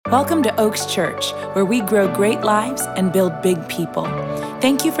Welcome to Oaks Church, where we grow great lives and build big people.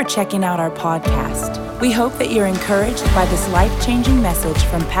 Thank you for checking out our podcast. We hope that you're encouraged by this life-changing message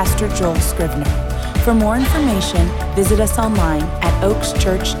from Pastor Joel Scrivener. For more information, visit us online at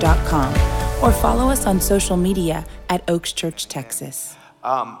oakschurch.com or follow us on social media at Oaks Church, Texas.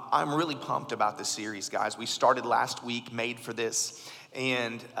 I'm really pumped about this series, guys. We started last week, Made for This,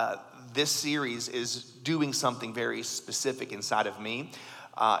 and this series is doing something very specific inside of me.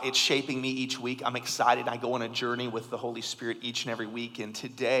 It's shaping me each week. I'm excited. I go on a journey with the Holy Spirit each and every week. And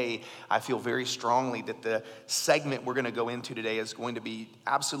today, I feel very strongly that the segment we're going to go into today is going to be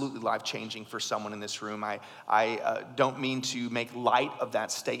absolutely life-changing for someone in this room. I don't mean to make light of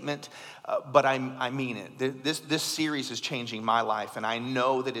that statement, but I mean it. This series is changing my life, and I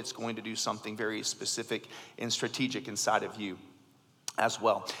know that it's going to do something very specific and strategic inside of you as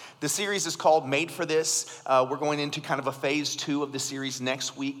well. The series is called Made for This. We're going into kind of a phase 2 of the series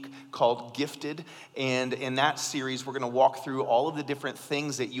next week called Gifted. And in that series, we're going to walk through all of the different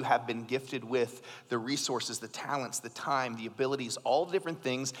things that you have been gifted with, the resources, the talents, the time, the abilities, all the different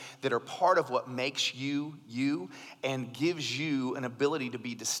things that are part of what makes you, you, and gives you an ability to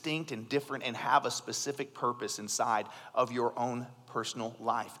be distinct and different and have a specific purpose inside of your own personal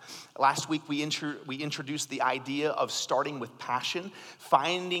life. Last week, we introduced the idea of starting with passion,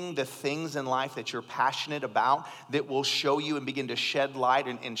 finding the things in life that you're passionate about that will show you and begin to shed light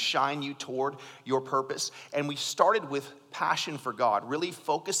and shine you toward your purpose. And we started with passion for God, really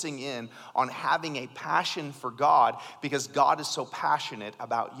focusing in on having a passion for God because God is so passionate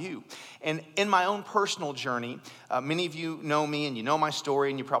about you. And in my own personal journey, many of you know me and you know my story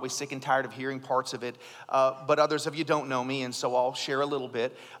and you're probably sick and tired of hearing parts of it, but others of you don't know me, and so I'll share a little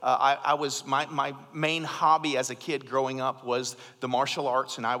bit. My main hobby as a kid growing up was the martial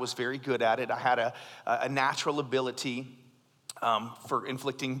arts, and I was very good at it. I had a natural ability for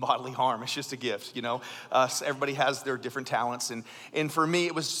inflicting bodily harm. It's just a gift, you know. So everybody has their different talents, and for me,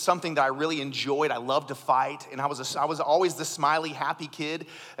 it was something that I really enjoyed. I loved to fight, and I was always the smiley, happy kid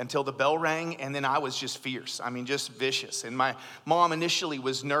until the bell rang, and then I was just fierce. I mean, just vicious. And my mom initially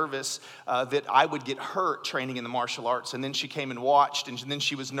was nervous that I would get hurt training in the martial arts, and then she came and watched, and then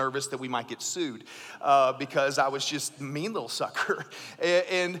she was nervous that we might get sued because I was just a mean little sucker,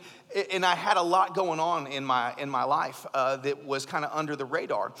 and I had a lot going on in my life that was kind of under the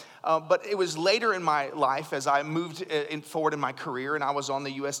radar. But it was later in my life as I moved forward in my career, and I was on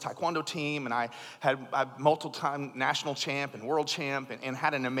the U.S. Taekwondo team, and I had multiple-time national champ and world champ and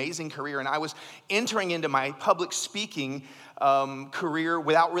had an amazing career. And I was entering into my public speaking career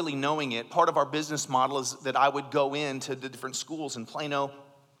without really knowing it. Part of our business model is that I would go into the different schools in Plano,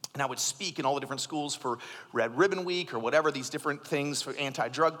 and I would speak in all the different schools for Red Ribbon Week or whatever, these different things for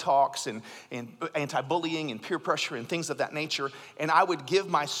anti-drug talks and anti-bullying and peer pressure and things of that nature. And I would give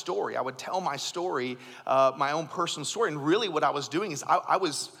my story. I would tell my story, my own personal story. And really what I was doing is I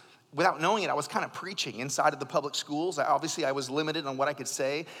was, without knowing it, I was kind of preaching inside of the public schools. Obviously, I was limited on what I could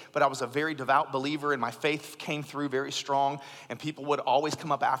say, but I was a very devout believer, and my faith came through very strong. And people would always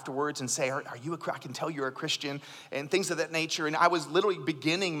come up afterwards and say, "Are you I can tell you're a Christian," and things of that nature. And I was literally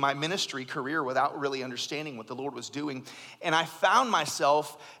beginning my ministry career without really understanding what the Lord was doing. And I found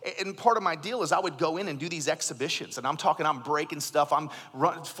myself, and part of my deal is I would go in and do these exhibitions. And I'm breaking stuff. I'm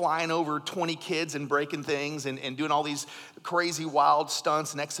flying over 20 kids and breaking things and doing all these crazy, wild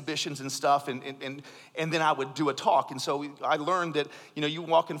stunts and exhibitions and stuff, and then I would do a talk. And so I learned that, you know, you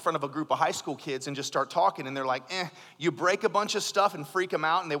walk in front of a group of high school kids and just start talking, and they're like, you break a bunch of stuff and freak them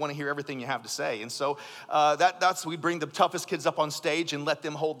out, and they want to hear everything you have to say. And so we'd bring the toughest kids up on stage and let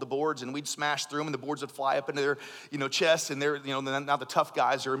them hold the boards, and we'd smash through them, and the boards would fly up into their, chests, and they're, now the tough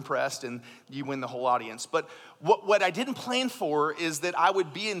guys are impressed, and you win the whole audience. But what I didn't plan for is that I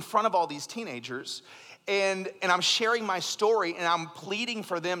would be in front of all these teenagers, and I'm sharing my story, and I'm pleading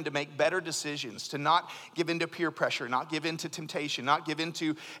for them to make better decisions, to not give into peer pressure, not give into temptation, not give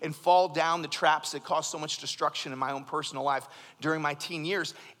into and fall down the traps that cause so much destruction in my own personal life during my teen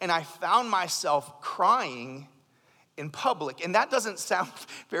years. And I found myself crying in public. And that doesn't sound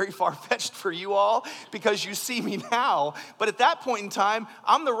very far-fetched for you all because you see me now. But at that point in time,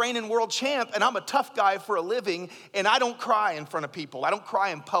 I'm the reigning world champ, and I'm a tough guy for a living, and I don't cry in front of people. I don't cry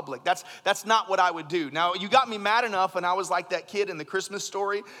in public. That's not what I would do. Now, you got me mad enough, and I was like that kid in the Christmas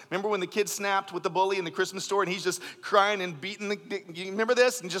Story. Remember when the kid snapped with the bully in the Christmas Story, and he's just crying and beating you remember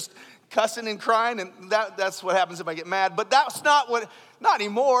this? And just cussing and crying, and that's what happens if I get mad. But that's not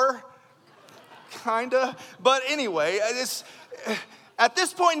anymore. Kinda, but anyway, at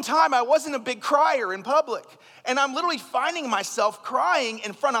this point in time, I wasn't a big crier in public, and I'm literally finding myself crying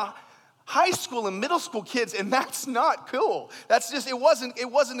in front of high school and middle school kids, and that's not cool. That's just, it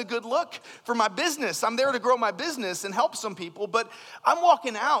wasn't a good look for my business. I'm there to grow my business and help some people, but I'm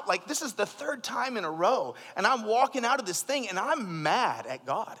walking out, like this is the third time in a row, and I'm walking out of this thing, and I'm mad at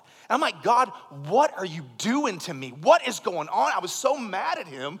God. And I'm like, God, what are you doing to me? What is going on? I was so mad at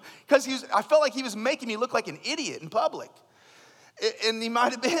him because I felt like he was making me look like an idiot in public. And he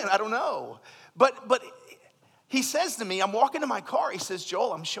might have been, I don't know. But he says to me, I'm walking to my car, he says,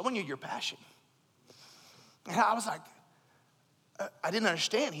 Joel, I'm showing you your passion. And I was like, I didn't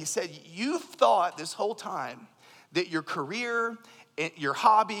understand. He said, you thought this whole time that your career, your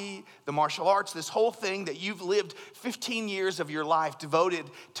hobby, the martial arts, this whole thing that you've lived 15 years of your life devoted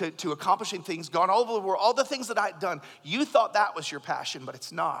to accomplishing things, gone all over the world, all the things that I'd done, you thought that was your passion, but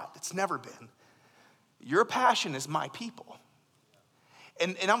it's not. It's never been. Your passion is my people.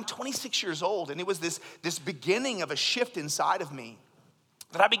 And I'm 26 years old, and it was this beginning of a shift inside of me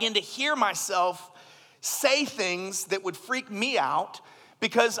that I began to hear myself say things that would freak me out,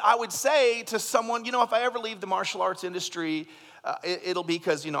 because I would say to someone, if I ever leave the martial arts industry, it'll be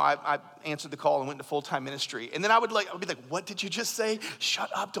because, I answered the call and went into full-time ministry. And then I would be like, what did you just say? Shut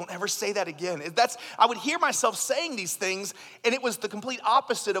up, don't ever say that again. I would hear myself saying these things, and it was the complete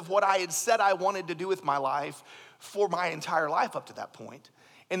opposite of what I had said I wanted to do with my life for my entire life up to that point.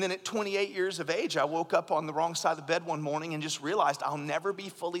 And then at 28 years of age, I woke up on the wrong side of the bed one morning and just realized I'll never be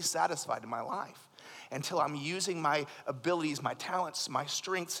fully satisfied in my life until I'm using my abilities, my talents, my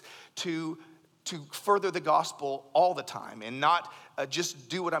strengths to further the gospel all the time, and not just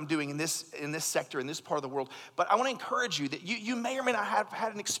do what I'm doing in this sector, in this part of the world. But I want to encourage you that you may or may not have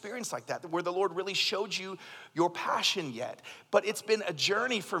had an experience like that, where the Lord really showed you your passion yet. But it's been a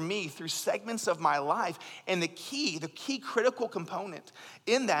journey for me through segments of my life. And the key critical component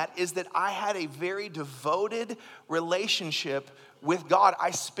in that is that I had a very devoted relationship with God.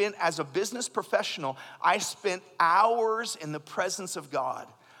 As a business professional, I spent hours in the presence of God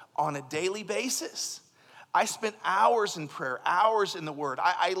on a daily basis. I spent hours in prayer, hours in the Word.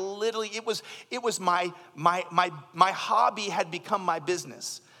 I literally, it was my hobby had become my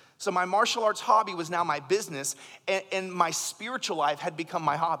business. So my martial arts hobby was now my business, and my spiritual life had become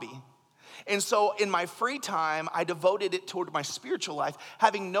my hobby. And so in my free time, I devoted it toward my spiritual life,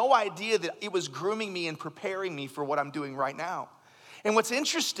 having no idea that it was grooming me and preparing me for what I'm doing right now. And what's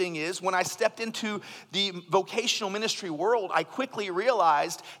interesting is when I stepped into the vocational ministry world, I quickly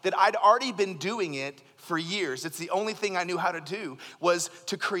realized that I'd already been doing it for years. It's the only thing I knew how to do, was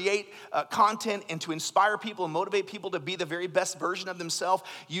to create content and to inspire people and motivate people to be the very best version of themselves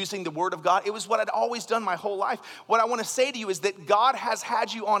using the Word of God. It was what I'd always done my whole life. What I want to say to you is that God has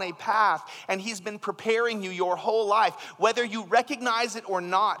had you on a path, and He's been preparing you your whole life, whether you recognize it or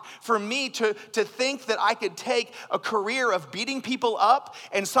not. For me to think that I could take a career of beating people up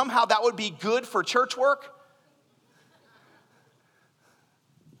and somehow that would be good for church work,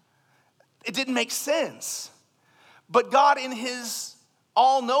 it didn't make sense. But God, in His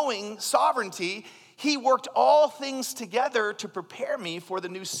all-knowing sovereignty, He worked all things together to prepare me for the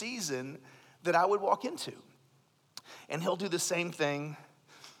new season that I would walk into. And He'll do the same thing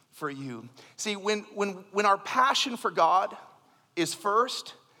for you. See, when our passion for God is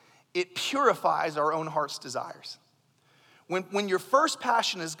first, it purifies our own heart's desires. When your first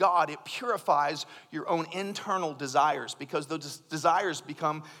passion is God, it purifies your own internal desires, because those desires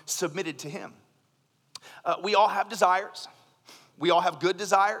become submitted to Him. We all have desires. We all have good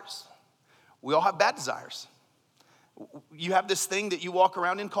desires. We all have bad desires. You have this thing that you walk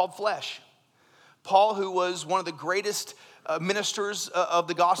around in called flesh. Paul, who was one of the greatest ministers of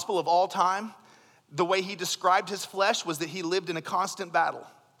the gospel of all time, the way he described his flesh was that he lived in a constant battle,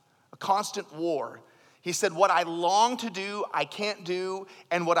 a constant war. He said, what I long to do, I can't do,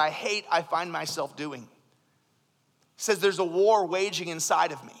 and what I hate, I find myself doing. He says there's a war waging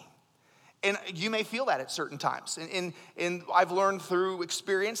inside of me. And you may feel that at certain times. And I've learned through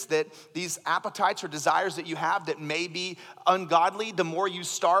experience that these appetites or desires that you have that may be ungodly, the more you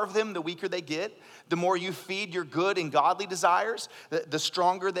starve them, the weaker they get. The more you feed your good and godly desires, the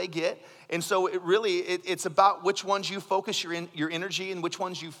stronger they get. And so it's about which ones you focus your energy and which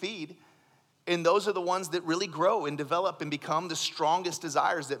ones you feed. And those are the ones that really grow and develop and become the strongest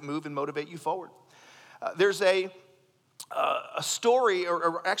desires that move and motivate you forward. There's a story,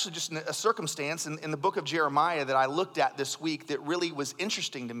 or actually just a circumstance in the book of Jeremiah that I looked at this week that really was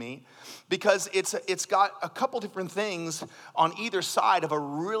interesting to me, because it's got a couple different things on either side of a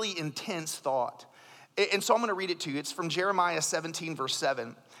really intense thought. And so I'm going to read it to you. It's from Jeremiah 17, verse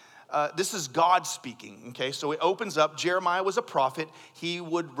 7. this is God speaking, okay? So it opens up. Jeremiah was a prophet. He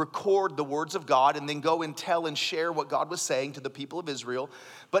would record the words of God and then go and tell and share what God was saying to the people of Israel.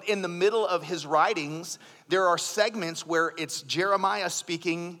 But in the middle of his writings, there are segments where it's Jeremiah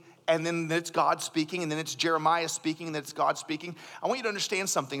speaking, and then it's God speaking, and then it's Jeremiah speaking, and then it's God speaking. I want you to understand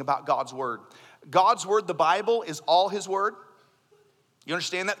something about God's word. God's word, the Bible, is all his word. You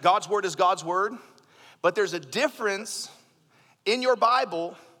understand that? God's word is God's word. But there's a difference in your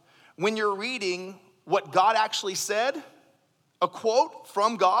Bible when you're reading what God actually said, a quote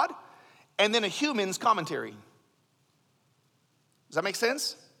from God, and then a human's commentary. Does that make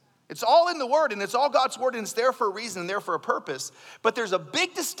sense? It's all in the Word, and it's all God's Word, and it's there for a reason and there for a purpose. But there's a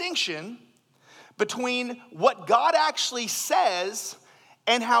big distinction between what God actually says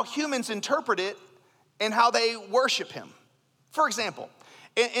and how humans interpret it and how they worship him. For example,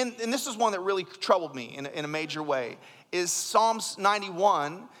 and this is one that really troubled me in a major way, is Psalms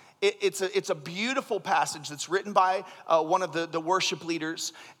 91. It's a beautiful passage that's written by one of the worship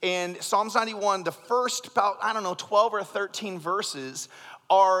leaders. And Psalms 91, the first about, 12 or 13 verses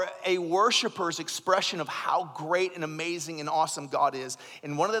are a worshiper's expression of how great and amazing and awesome God is.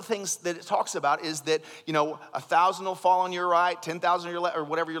 And one of the things that it talks about is that, 1,000 will fall on your right, 10,000 on your left, or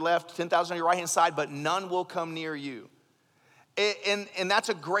whatever your left, 10,000 on your right-hand side, but none will come near you. And that's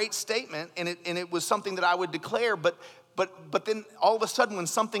a great statement, and it was something that I would declare, but then all of a sudden when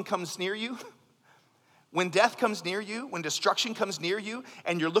something comes near you, when death comes near you, when destruction comes near you,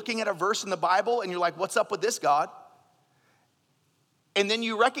 and you're looking at a verse in the Bible and you're like, what's up with this, God? And then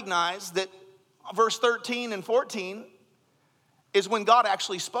you recognize that verse 13 and 14 is when God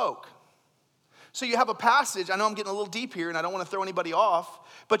actually spoke. So you have a passage, I know I'm getting a little deep here and I don't want to throw anybody off,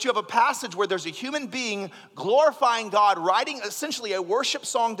 but you have a passage where there's a human being glorifying God, writing essentially a worship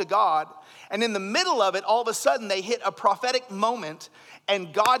song to God, and in the middle of it, all of a sudden they hit a prophetic moment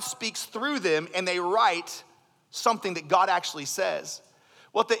and God speaks through them and they write something that God actually says.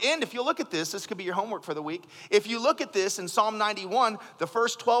 Well, at the end, if you look at this could be your homework for the week. If you look at this in Psalm 91, the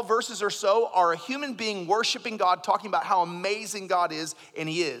first 12 verses or so are a human being worshiping God, talking about how amazing God is, and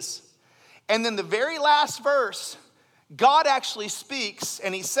he is. And then the very last verse, God actually speaks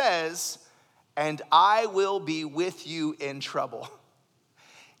and he says, and I will be with you in trouble.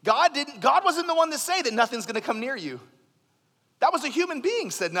 God wasn't the one to say that nothing's gonna come near you. That was a human being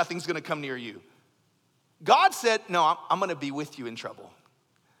said nothing's gonna come near you. God said, no, I'm gonna be with you in trouble.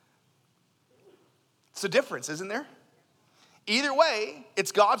 It's a difference, isn't there? Either way,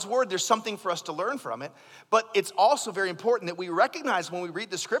 it's God's word. There's something for us to learn from it. But it's also very important that we recognize when we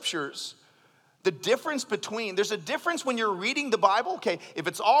read the scriptures, there's a difference when you're reading the Bible. Okay, if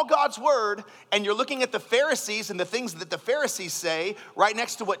it's all God's word and you're looking at the Pharisees and the things that the Pharisees say right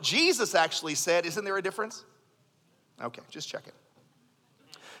next to what Jesus actually said, isn't there a difference? Okay, just check it.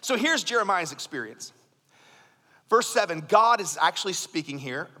 So here's Jeremiah's experience. Verse 7, God is actually speaking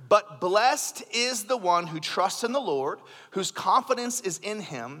here. But blessed is the one who trusts in the Lord, whose confidence is in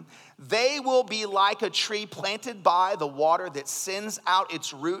him. They will be like a tree planted by the water that sends out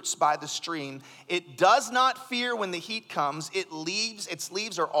its roots by the stream. It does not fear when the heat comes. Its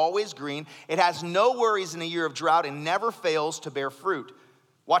leaves are always green. It has no worries in a year of drought and never fails to bear fruit.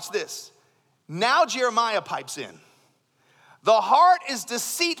 Watch this. Now Jeremiah pipes in. The heart is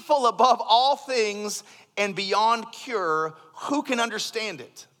deceitful above all things and beyond cure. Who can understand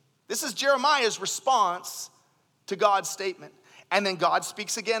it? This is Jeremiah's response to God's statement. And then God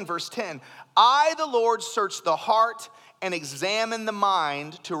speaks again, verse 10. I, the Lord, search the heart and examine the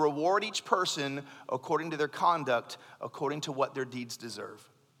mind to reward each person according to their conduct, according to what their deeds deserve.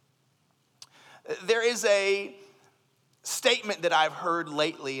 There is a statement that I've heard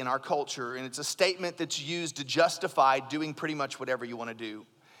lately in our culture, and it's a statement that's used to justify doing pretty much whatever you want to do.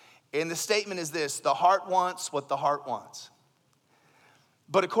 And the statement is this: the heart wants what the heart wants.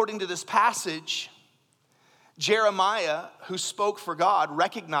 But according to this passage, Jeremiah, who spoke for God,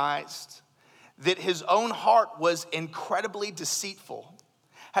 recognized that his own heart was incredibly deceitful.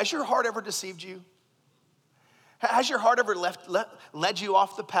 Has your heart ever deceived you? Has your heart ever led you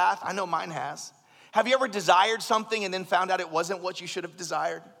off the path? I know mine has. Have you ever desired something and then found out it wasn't what you should have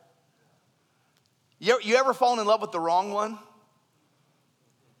desired? You ever fallen in love with the wrong one?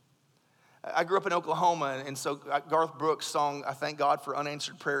 I grew up in Oklahoma, and so Garth Brooks' song, I Thank God for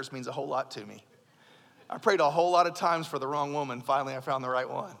Unanswered Prayers, means a whole lot to me. I prayed a whole lot of times for the wrong woman. Finally, I found the right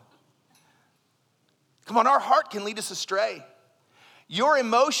one. Come on, our heart can lead us astray. Your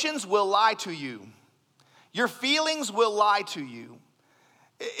emotions will lie to you. Your feelings will lie to you.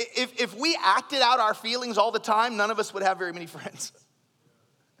 If we acted out our feelings all the time, none of us would have very many friends.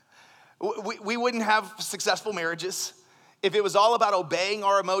 We wouldn't have successful marriages. if it was all about obeying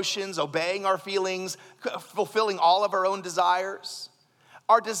our emotions, obeying our feelings, fulfilling all of our own desires,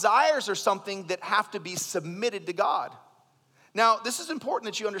 our desires are something that have to be submitted to God. Now, this is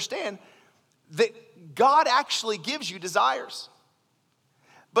important that you understand that God actually gives you desires.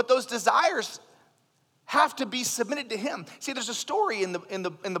 But those desires have to be submitted to him. See, there's a story in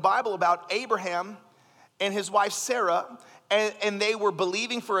the Bible about Abraham and his wife Sarah, and they were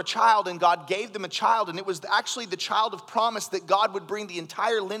believing for a child, and God gave them a child, and it was actually the child of promise that God would bring the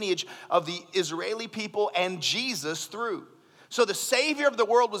entire lineage of the Israeli people and Jesus through. So the Savior of the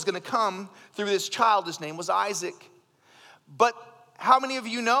world was going to come through this child. His name was Isaac. But how many of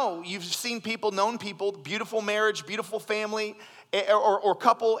you know, you've seen people, known people, beautiful marriage, beautiful family, or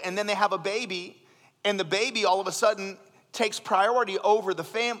couple, and then they have a baby, and the baby all of a sudden takes priority over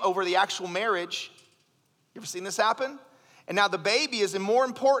the actual marriage. You ever seen this happen? And now the baby is more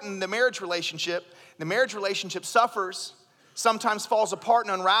important than the marriage relationship. The marriage relationship suffers, sometimes falls apart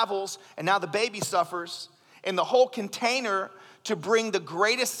and unravels, and now the baby suffers. And the whole container to bring the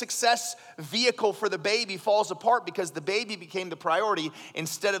greatest success vehicle for the baby falls apart because the baby became the priority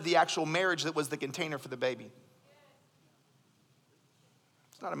instead of the actual marriage that was the container for the baby.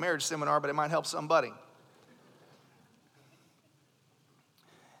 It's not a marriage seminar, but it might help somebody.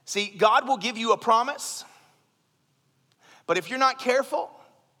 See, God will give you a promise, but if you're not careful,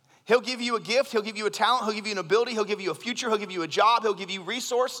 he'll give you a gift, he'll give you a talent, he'll give you an ability, he'll give you a future, he'll give you a job, he'll give you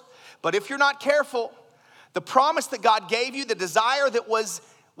resource. But if you're not careful, the promise that God gave you, the desire that was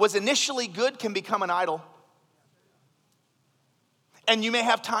initially good can become an idol. And you may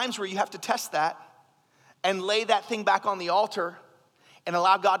have times where you have to test that and lay that thing back on the altar and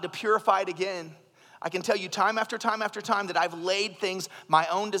allow God to purify it again. I can tell you time after time after time that I've laid things, my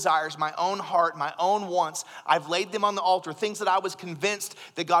own desires, my own heart, my own wants, I've laid them on the altar, things that I was convinced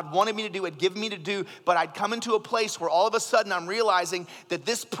that God wanted me to do, had given me to do, but I'd come into a place where all of a sudden I'm realizing that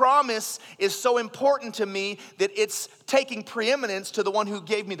this promise is so important to me that it's taking preeminence to the one who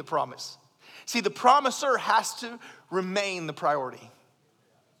gave me the promise. See, the promiser has to remain the priority.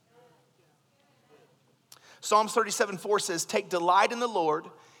 Psalms 37:4 says, "Take delight in the Lord,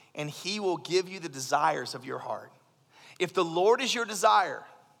 and he will give you the desires of your heart." If the Lord is your desire,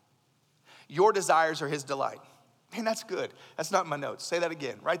 your desires are his delight. Man, that's good. That's not in my notes. Say that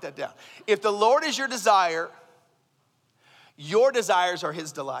again. Write that down. If the Lord is your desire, your desires are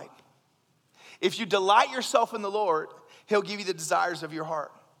his delight. If you delight yourself in the Lord, he'll give you the desires of your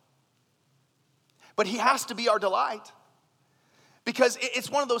heart. But he has to be our delight. Because it's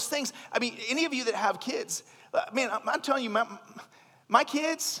one of those things. I mean, any of you that have kids, man, I'm telling you, my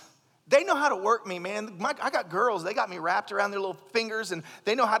kids, they know how to work me, man. I got girls, they got me wrapped around their little fingers, and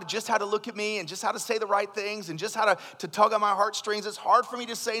they know how to look at me and just how to say the right things and just how to tug on my heartstrings. It's hard for me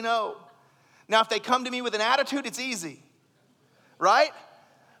to say no. Now, if they come to me with an attitude, it's easy, right?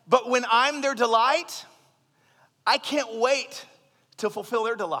 But when I'm their delight, I can't wait to fulfill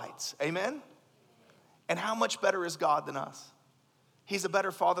their delights. Amen? And how much better is God than us? He's a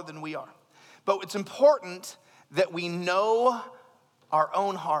better father than we are. But it's important that we know our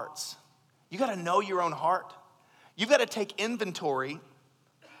own hearts. You got to know your own heart. You've got to take inventory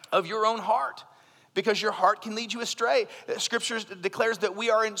of your own heart because your heart can lead you astray. Scripture declares that we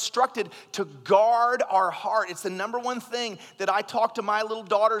are instructed to guard our heart. It's the number one thing that I talk to my little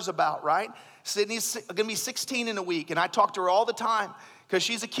daughters about, right? Sydney's going to be 16 in a week, and I talk to her all the time because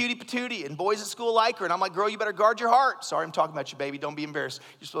she's a cutie patootie, and boys at school like her. And I'm like, girl, you better guard your heart. Sorry, I'm talking about you, baby. Don't be embarrassed.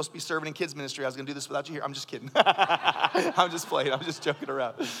 You're supposed to be serving in kids ministry. I was going to do this without you here. I'm just kidding. I'm just playing. I'm just joking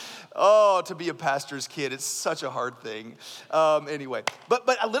around. Oh, to be a pastor's kid, it's such a hard thing. Anyway, but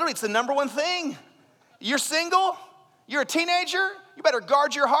literally, it's the number one thing. You're single. You're a teenager. You better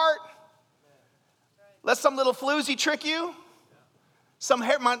guard your heart. Let some little floozy trick you. My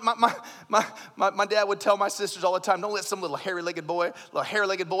dad would tell my sisters all the time, don't let some little hairy-legged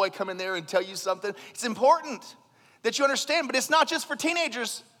boy come in there and tell you something. It's important that you understand, but it's not just for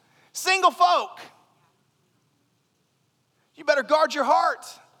teenagers. Single folk, you better guard your heart.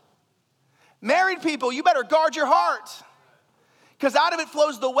 Married people, you better guard your heart. Because out of it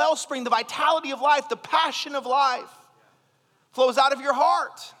flows the wellspring, the vitality of life, the passion of life flows out of your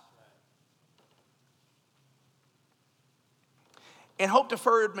heart. And hope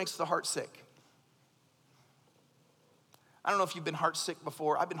deferred makes the heart sick. I don't know if you've been heart sick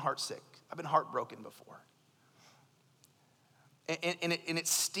before. I've been heart sick. I've been heartbroken before. And it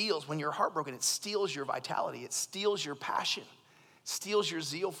steals, when you're heartbroken, it steals your vitality. It steals your passion. It steals your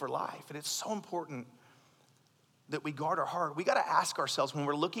zeal for life. And it's so important that we guard our heart. We got to ask ourselves, when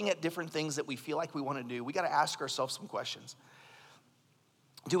we're looking at different things that we feel like we want to do, we got to ask ourselves some questions.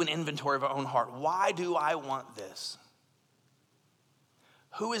 Do an inventory of our own heart. Why do I want this?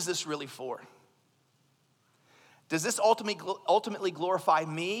 who is this really for? Does this ultimately glorify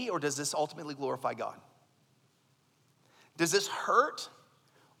me, or does this ultimately glorify God? Does this hurt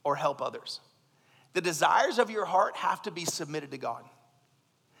or help others? The desires of your heart have to be submitted to God.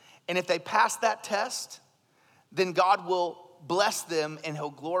 And if they pass that test, then God will bless them and he'll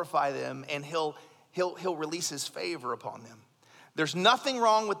glorify them and he'll release his favor upon them. There's nothing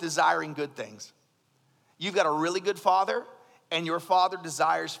wrong with desiring good things. You've got a really good father, and your father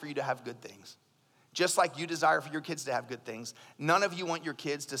desires for you to have good things. Just like you desire for your kids to have good things. None of you want your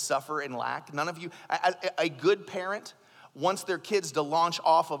kids to suffer and lack. None of you, a good parent wants their kids to launch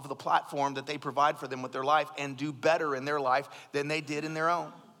off of the platform that they provide for them with their life and do better in their life than they did in their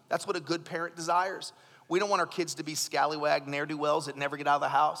own. That's what a good parent desires. We don't want our kids to be scallywag ne'er-do-wells that never get out of the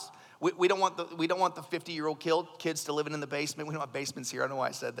house. We don't want the 50-year-old kids to living in the basement. We don't have basements here. I don't know why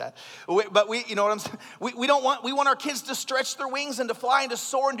I said that. But you know what I'm saying? We want our kids to stretch their wings and to fly and to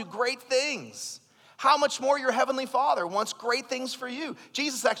soar and do great things. How much more your heavenly Father wants great things for you.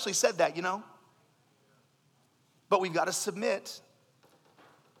 Jesus actually said that, you know. But we've got to submit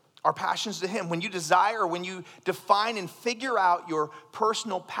our passions to him. When you desire, when you define and figure out your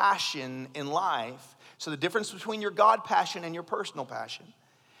personal passion in life, so the difference between your God passion and your personal passion,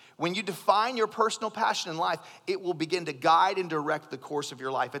 when you define your personal passion in life, it will begin to guide and direct the course of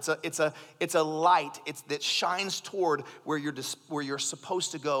your life. It's a light that shines toward where you're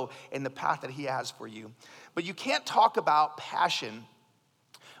supposed to go in the path that he has for you. But you can't talk about passion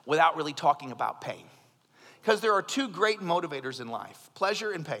without really talking about pain. Because there are two great motivators in life,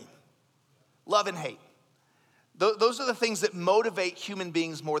 pleasure and pain, love and hate. Those are the things that motivate human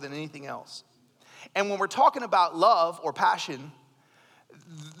beings more than anything else. And when we're talking about love or passion,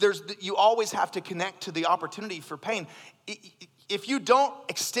 you always have to connect to the opportunity for pain. If you don't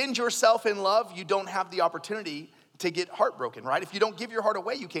extend yourself in love, you don't have the opportunity to get heartbroken, right? If you don't give your heart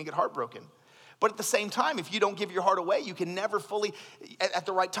away, you can't get heartbroken. But at the same time, if you don't give your heart away, you can never fully, at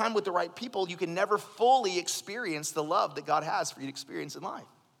the right time with the right people, you can never fully experience the love that God has for you to experience in life.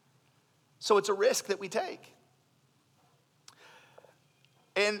 So it's a risk that we take.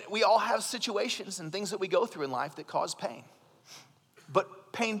 And we all have situations and things that we go through in life that cause pain.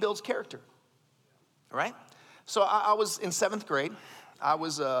 But pain builds character, right? So I was in 7th grade. I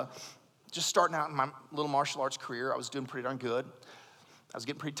was just starting out in my little martial arts career. I was doing pretty darn good. I was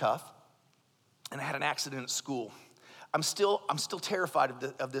getting pretty tough. And I had an accident at school. I'm still terrified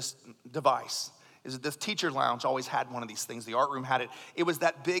of this device. Is that this teacher lounge always had one of these things. The art room had it. It was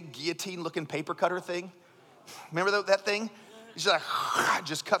that big guillotine-looking paper cutter thing. Remember that thing? You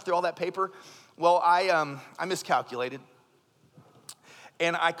just cut through all that paper. Well, I miscalculated,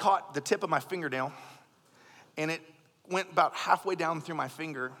 and I caught the tip of my fingernail, and it went about halfway down through my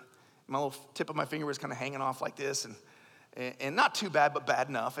finger. My little tip of my finger was kind of hanging off like this, and not too bad, but bad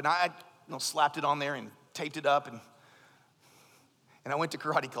enough. And I slapped it on there and taped it up, and I went to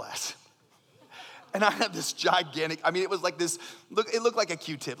karate class. And I had this gigantic, it was like this, it looked like a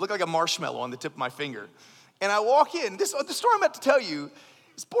Q-tip, looked like a marshmallow on the tip of my finger. And I walk in, the story I'm about to tell you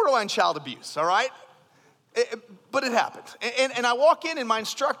is borderline child abuse, all right? But it happened. And I walk in, and my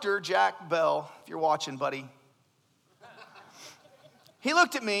instructor, Jack Bell, if you're watching, buddy, he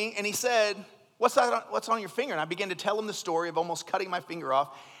looked at me and he said, what's on your finger? And I began to tell him the story of almost cutting my finger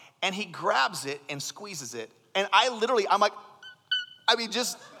off. And he grabs it and squeezes it. And I'm like, I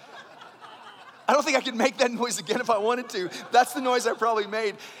don't think I could make that noise again if I wanted to. That's the noise I probably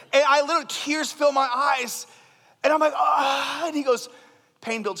made. And tears fill my eyes. And I'm like, ah. And he goes,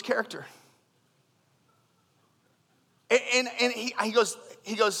 pain builds character. And he goes,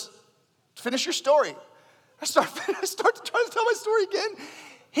 finish your story. I start to try to tell my story again.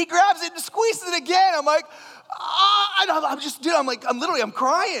 He grabs it and squeezes it again. I'm like, I'm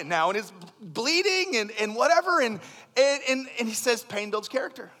crying now, and it's bleeding and whatever. And he says, pain builds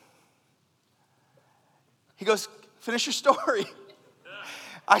character. He goes, finish your story.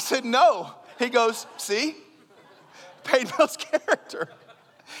 I said, no. He goes, see? Pain builds character.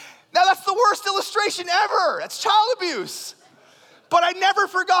 Now, that's the worst illustration ever. That's child abuse. But I never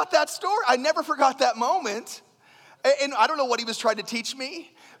forgot that story. I never forgot that moment. And I don't know what he was trying to teach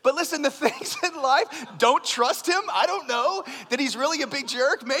me. But listen, the things in life, don't trust him. I don't know. That he's really a big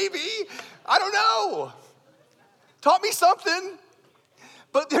jerk? Maybe. I don't know. Taught me something.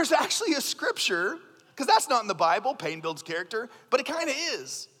 But there's actually a scripture, because that's not in the Bible, pain builds character, but it kind of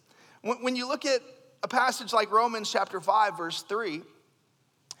is. When you look at a passage like Romans chapter 5, verse 3, it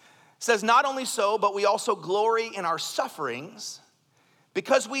says, not only so, but we also glory in our sufferings,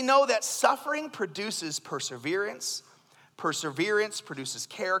 because we know that suffering produces perseverance. Perseverance produces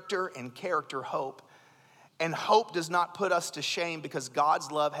character, and character hope. And hope does not put us to shame because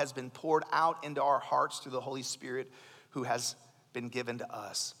God's love has been poured out into our hearts through the Holy Spirit who has been given to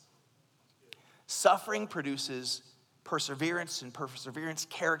us. Suffering produces perseverance, and perseverance,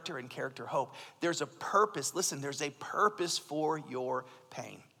 character, and character, hope. There's a purpose. Listen, there's a purpose for your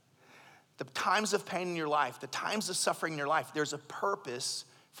pain. The times of pain in your life, the times of suffering in your life, there's a purpose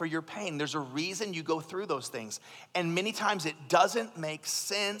for your pain. There's a reason you go through those things. And many times it doesn't make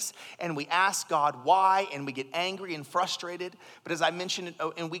sense, and we ask God why, and we get angry and frustrated. But as I mentioned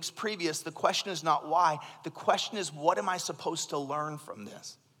in weeks previous, the question is not why. The question is, what am I supposed to learn from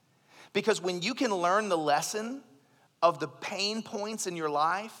this? Because when you can learn the lesson of the pain points in your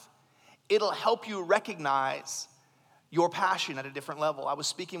life, it'll help you recognize your passion at a different level. I was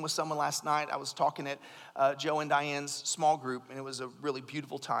speaking with someone last night. I was talking at Joe and Diane's small group, and it was a really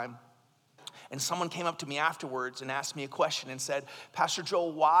beautiful time. And someone came up to me afterwards and asked me a question and said, Pastor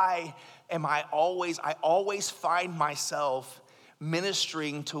Joel, why am I always find myself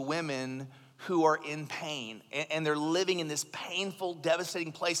ministering to women who are in pain, and they're living in this painful,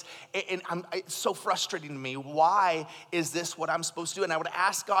 devastating place. And it's so frustrating to me. Why is this what I'm supposed to do? And I would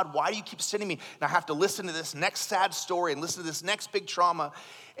ask God, why do you keep sending me? And I have to listen to this next sad story and listen to this next big trauma.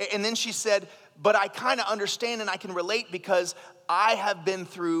 And then she said, but I kind of understand and I can relate because I have been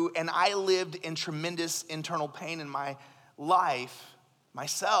through and I lived in tremendous internal pain in my life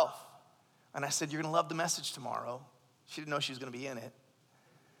myself. And I said, you're going to love the message tomorrow. She didn't know she was going to be in it.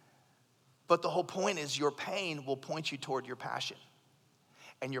 But the whole point is your pain will point you toward your passion.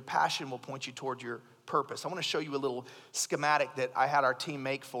 And your passion will point you toward your purpose. I want to show you a little schematic that I had our team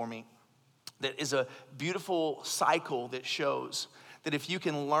make for me. That is a beautiful cycle that shows that if you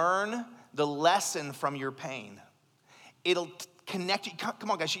can learn the lesson from your pain, it'll connect you.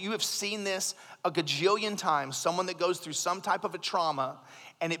 Come on, guys, you have seen this a gajillion times. Someone that goes through some type of a trauma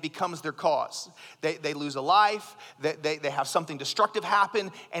and it becomes their cause. They lose a life, they have something destructive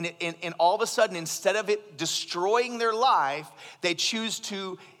happen, and all of a sudden, instead of it destroying their life, they choose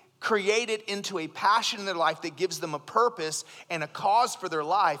to create it into a passion in their life that gives them a purpose and a cause for their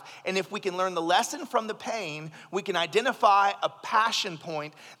life. And if we can learn the lesson from the pain, we can identify a passion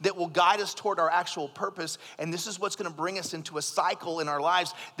point that will guide us toward our actual purpose. And this is what's going to bring us into a cycle in our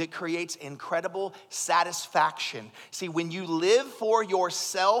lives that creates incredible satisfaction. See, when you live for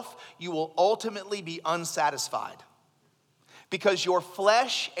yourself, you will ultimately be unsatisfied because your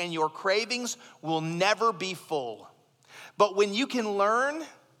flesh and your cravings will never be full. But when you can learn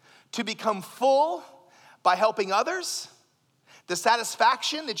to become full by helping others, the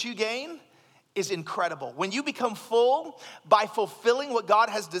satisfaction that you gain is incredible. When you become full by fulfilling what God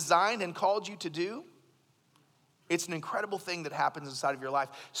has designed and called you to do, it's an incredible thing that happens inside of your life.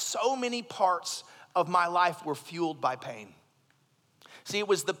 So many parts of my life were fueled by pain. See, it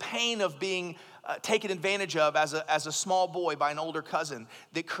was the pain of being taken advantage of as a small boy by an older cousin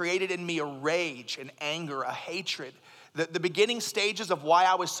that created in me a rage, an anger, a hatred. The beginning stages of why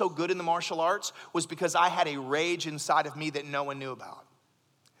I was so good in the martial arts was because I had a rage inside of me that no one knew about.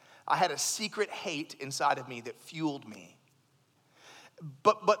 I had a secret hate inside of me that fueled me.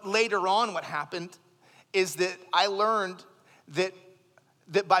 But later on what happened is that I learned that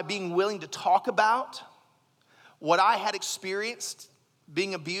by being willing to talk about what I had experienced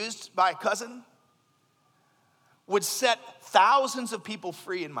being abused by a cousin would set thousands of people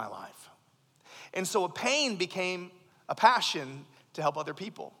free in my life. And so a pain became a passion to help other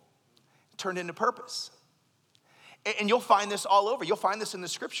people. It turned into purpose. And you'll find this all over. You'll find this in the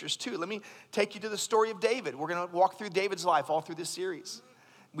scriptures too. Let me take you to the story of David. We're going to walk through David's life all through this series.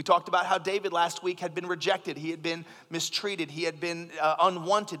 We talked about how David last week had been rejected. He had been mistreated. He had been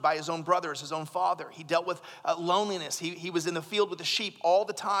unwanted by his own brothers, his own father. He dealt with loneliness. He was in the field with the sheep all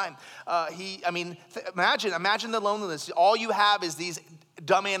the time. Imagine the loneliness. All you have is these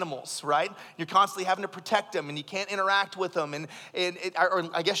dumb animals, right? You're constantly having to protect them, and you can't interact with them. Or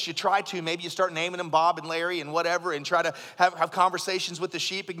I guess you try to. Maybe you start naming them Bob and Larry and whatever, and try to have conversations with the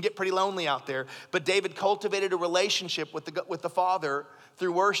sheep. It can get pretty lonely out there. But David cultivated a relationship with the Father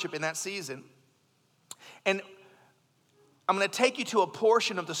through worship in that season. And I'm going to take you to a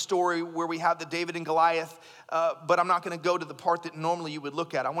portion of the story where we have the David and Goliath, but I'm not going to go to the part that normally you would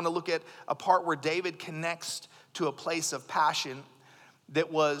look at. I want to look at a part where David connects to a place of passion that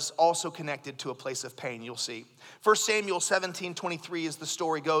was also connected to a place of pain, you'll see. 1 Samuel 17:23 as the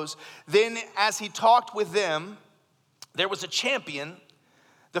story goes. Then as he talked with them, there was a champion,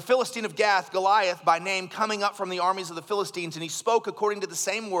 the Philistine of Gath, Goliath by name, coming up from the armies of the Philistines, and he spoke according to the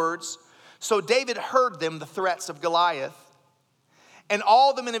same words. So David heard them, the threats of Goliath. And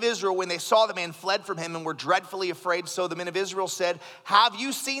all the men of Israel, when they saw the man, fled from him and were dreadfully afraid. So the men of Israel said, have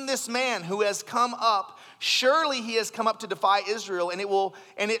you seen this man who has come up Surely he has come up to defy Israel,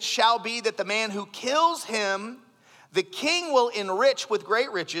 and it shall be that the man who kills him, the king will enrich with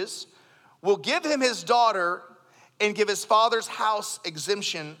great riches, will give him his daughter, and give his father's house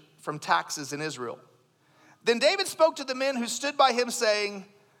exemption from taxes in Israel. Then David spoke to the men who stood by him, saying,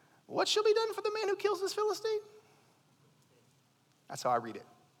 what shall be done for the man who kills this Philistine? That's how I read it.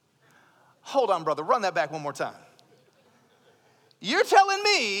 Hold on, brother. Run that back one more time. You're telling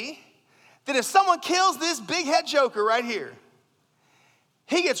me that if someone kills this big head joker right here,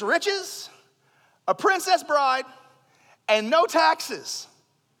 he gets riches, a princess bride, and no taxes.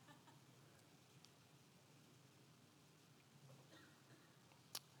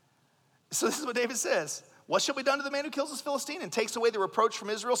 So this is what David says. What shall be done to the man who kills this Philistine and takes away the reproach from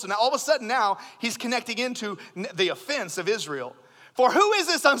Israel? So now all of a sudden now he's connecting into the offense of Israel. For who is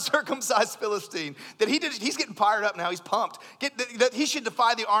this uncircumcised Philistine that he's getting fired up now, he's pumped, that he should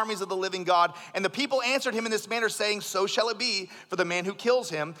defy the armies of the living God? And the people answered him in this manner, saying, so shall it be for the man who kills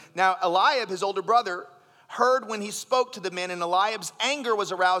him. Now Eliab, his older brother, heard when he spoke to the men, and Eliab's anger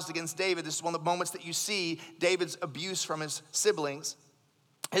was aroused against David. This is one of the moments that you see David's abuse from his siblings.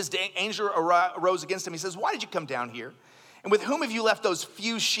 His anger arose against him. He says, why did you come down here? And with whom have you left those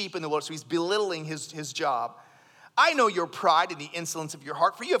few sheep in the wilderness? So he's belittling his job. I know your pride and the insolence of your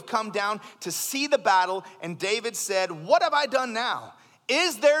heart, for you have come down to see the battle. And David said, what have I done now?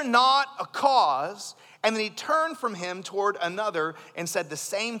 Is there not a cause? And then he turned from him toward another and said the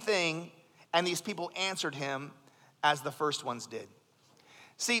same thing. And these people answered him as the first ones did.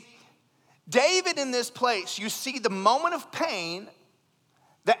 See, David in this place, you see the moment of pain,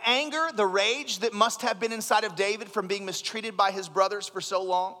 the anger, the rage that must have been inside of David from being mistreated by his brothers for so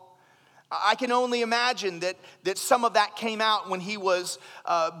long. I can only imagine that some of that came out when he was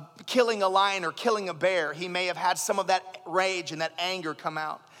killing a lion or killing a bear. He may have had some of that rage and that anger come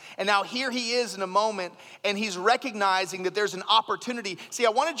out. And now here he is in a moment, and he's recognizing that there's an opportunity. See, I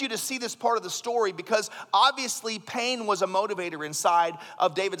wanted you to see this part of the story because obviously pain was a motivator inside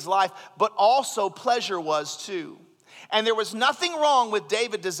of David's life, but also pleasure was too. And there was nothing wrong with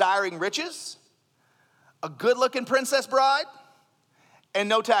David desiring riches, a good-looking princess bride, and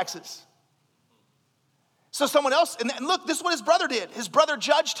no taxes. So someone else, and look, this is what his brother did. His brother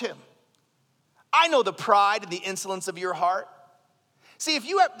judged him. I know the pride and the insolence of your heart. See, if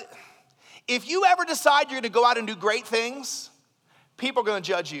you ever decide you're going to go out and do great things, people are going to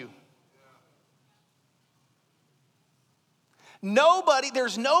judge you.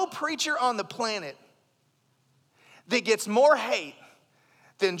 There's no preacher on the planet that gets more hate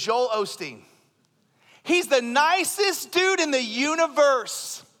than Joel Osteen. He's the nicest dude in the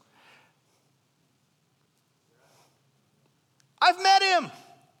universe. I've met him.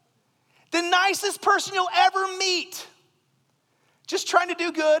 The nicest person you'll ever meet. Just trying to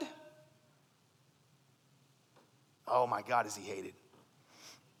do good. Oh my God, is he hated.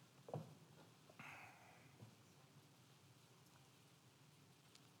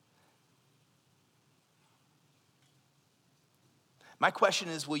 My question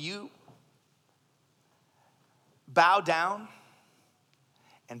is, will you bow down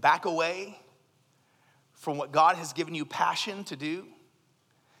and back away from what God has given you passion to do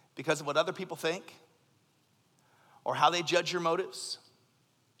because of what other people think or how they judge your motives,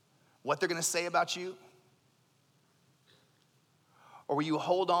 what they're going to say about you? Or will you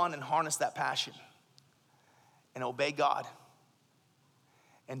hold on and harness that passion and obey God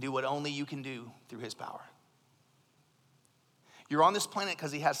and do what only you can do through his power? You're on this planet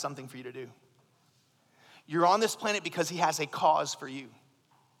because he has something for you to do. You're on this planet because he has a cause for you.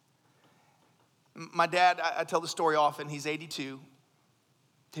 My dad, I tell the story often, he's 82.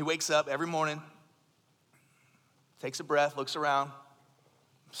 He wakes up every morning, takes a breath, looks around.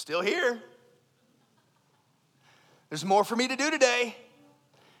 I'm still here. There's more for me to do today.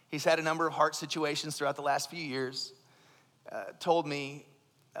 He's had a number of heart situations throughout the last few years. Told me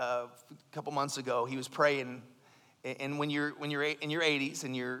a couple months ago, he was praying, and when you're in your 80s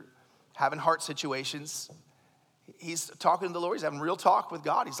and you're having heart situations, he's talking to the Lord. He's having real talk with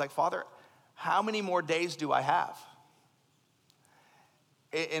God. He's like, Father, how many more days do I have?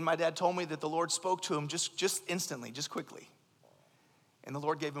 And my dad told me that the Lord spoke to him just instantly, just quickly. And the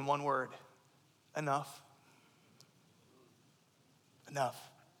Lord gave him one word: enough. Enough.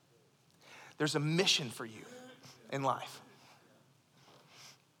 There's a mission for you in life.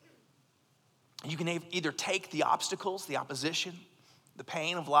 You can either take the obstacles, the opposition, the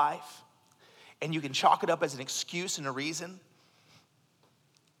pain of life, and you can chalk it up as an excuse and a reason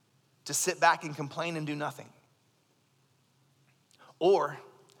to sit back and complain and do nothing. Or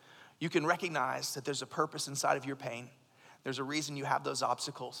you can recognize that there's a purpose inside of your pain. There's a reason you have those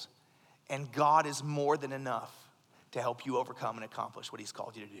obstacles. And God is more than enough to help you overcome and accomplish what he's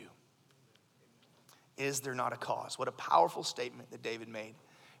called you to do. Is there not a cause? What a powerful statement that David made.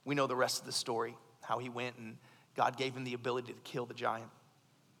 We know the rest of the story, how he went and God gave him the ability to kill the giant.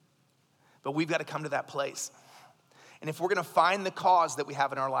 But we've got to come to that place. And if we're going to find the cause that we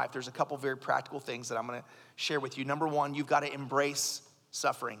have in our life, there's a couple very practical things that I'm going to share with you. Number one, you've got to embrace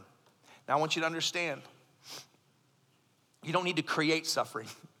suffering. Now I want you to understand, you don't need to create suffering.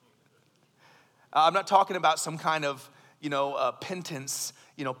 I'm not talking about some kind of, penance,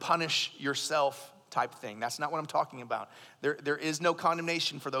 punish yourself type thing. That's not what I'm talking about. There is no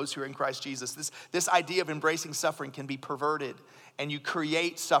condemnation for those who are in Christ Jesus. This idea of embracing suffering can be perverted, and you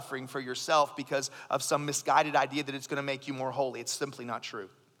create suffering for yourself because of some misguided idea that it's going to make you more holy. It's simply not true.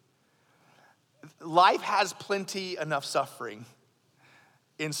 Life has plenty enough suffering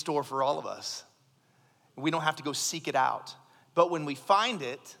in store for all of us. We don't have to go seek it out. But when we find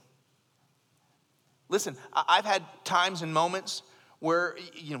it, listen, I've had times and moments where,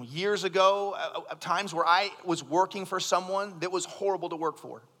 years ago, times where I was working for someone that was horrible to work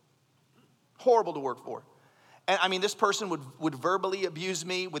for. Horrible to work for. And this person would verbally abuse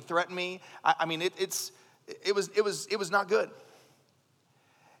me, would threaten me. It was not good.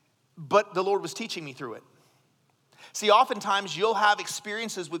 But the Lord was teaching me through it. See, oftentimes you'll have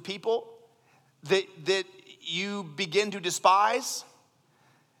experiences with people that you begin to despise,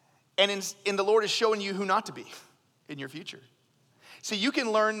 and the Lord is showing you who not to be in your future. See, you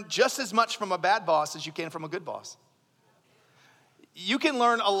can learn just as much from a bad boss as you can from a good boss. You can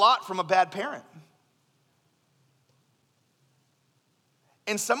learn a lot from a bad parent.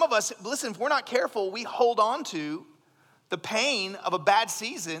 And some of us, listen, if we're not careful, we hold on to the pain of a bad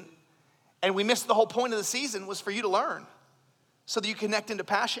season, and we miss the whole point of the season was for you to learn so that you connect into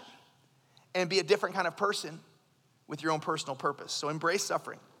passion and be a different kind of person with your own personal purpose. So embrace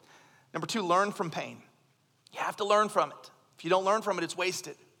suffering. Number two, learn from pain. You have to learn from it. If you don't learn from it, it's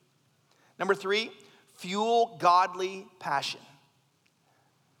wasted. Number three, fuel godly passion.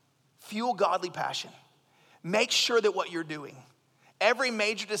 Fuel godly passion. Make sure that what you're doing, every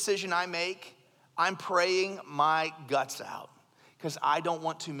major decision I make, I'm praying my guts out because I don't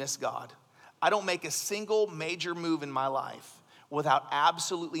want to miss God. I don't make a single major move in my life without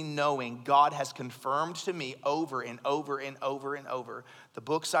absolutely knowing God has confirmed to me over and over and over and over. The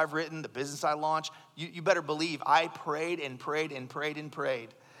books I've written, the business I launched, you better believe I prayed and prayed and prayed and prayed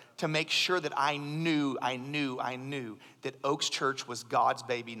to make sure that I knew that Oaks Church was God's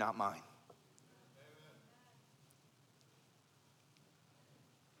baby, not mine.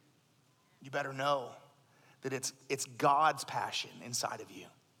 You better know that it's God's passion inside of you.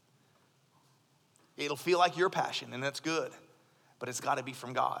 It'll feel like your passion, and that's good. But it's got to be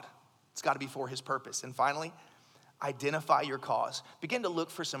from God. It's got to be for his purpose. And finally, identify your cause. Begin to look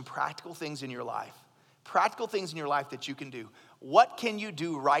for some practical things in your life. Practical things in your life that you can do. What can you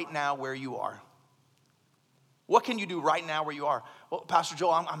do right now where you are? What can you do right now where you are? Well, Pastor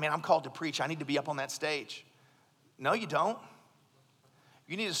Joel, I'm called to preach. I need to be up on that stage. No, you don't.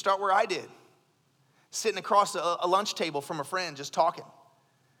 You need to start where I did. Sitting across a lunch table from a friend, just talking.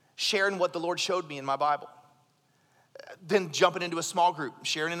 Sharing what the Lord showed me in my Bible. Then jumping into a small group,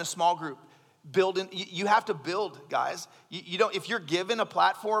 sharing in a small group, building. You have to build, guys. You don't. If you're given a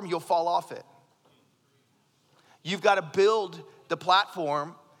platform, you'll fall off it. You've got to build the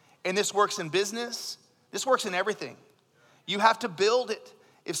platform, and this works in business. This works in everything. You have to build it.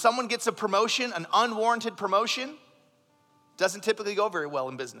 If someone gets a promotion, an unwarranted promotion, doesn't typically go very well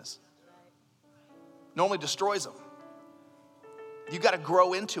in business. Normally destroys them. You got to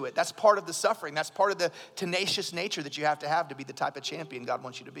grow into it. That's part of the suffering. That's part of the tenacious nature that you have to be the type of champion God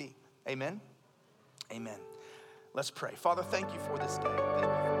wants you to be. Amen? Amen. Let's pray. Father, thank you for this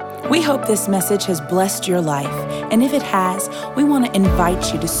day. We hope this message has blessed your life. And if it has, we want to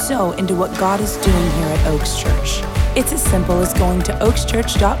invite you to sow into what God is doing here at Oaks Church. It's as simple as going to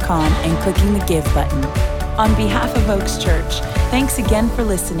oakschurch.com and clicking the Give button. On behalf of Oaks Church, thanks again for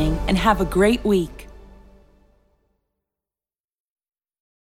listening and have a great week.